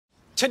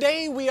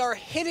Today, we are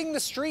hitting the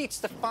streets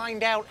to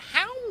find out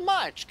how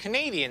much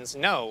Canadians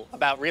know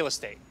about real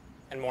estate.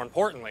 And more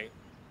importantly,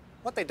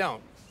 what they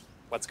don't.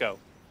 Let's go.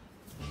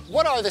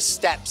 What are the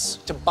steps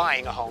to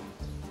buying a home?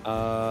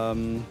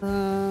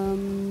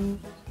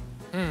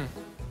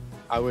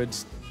 I would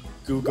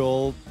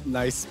Google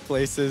nice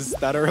places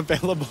that are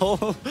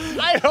available.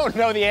 I don't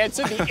know the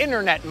answer. The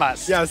internet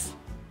must. Yes.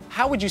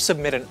 How would you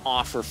submit an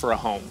offer for a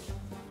home?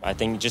 I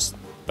think just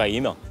by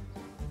email.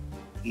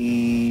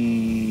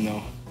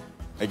 No.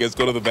 I guess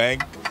go to the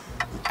bank.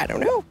 I don't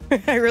know.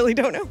 I really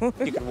don't know.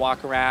 You can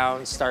walk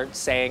around, start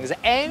saying, is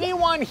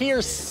anyone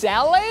here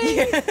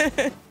selling?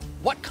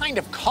 What kind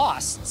of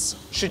costs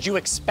should you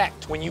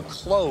expect when you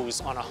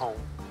close on a home?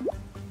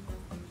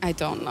 I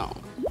don't know.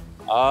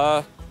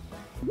 Oh,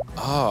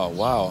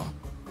 wow.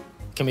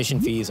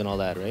 Commission fees and all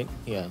that, right?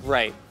 Yeah.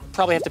 Right.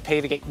 Probably have to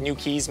pay to get new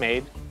keys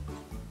made.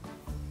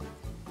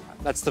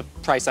 That's the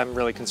price I'm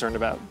really concerned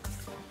about.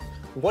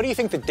 What do you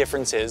think the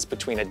difference is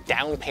between a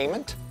down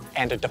payment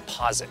and a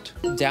deposit?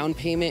 Down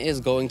payment is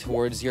going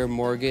towards your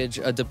mortgage.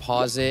 A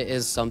deposit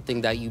is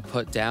something that you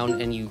put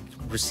down and you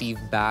receive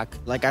back.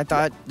 Like, I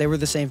thought they were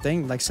the same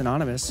thing, like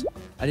synonymous.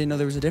 I didn't know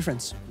there was a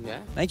difference. Yeah,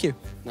 Thank you.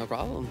 no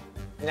problem.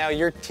 Now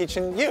you're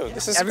teaching you.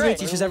 This is Everybody great.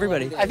 teaches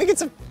everybody. I think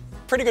it's a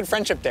pretty good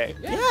friendship day.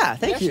 Yeah,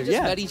 thank we you. actually just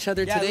Yeah. met each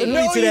other Yeah, today.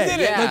 literally No, today. you didn't.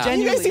 Yeah. No, You guys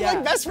genuinely, seem yeah.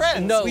 like best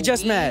friends. No, We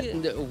just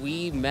met.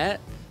 We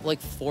met like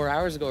 4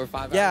 hours ago or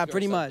 5 hours Yeah, ago.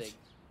 pretty or much. something.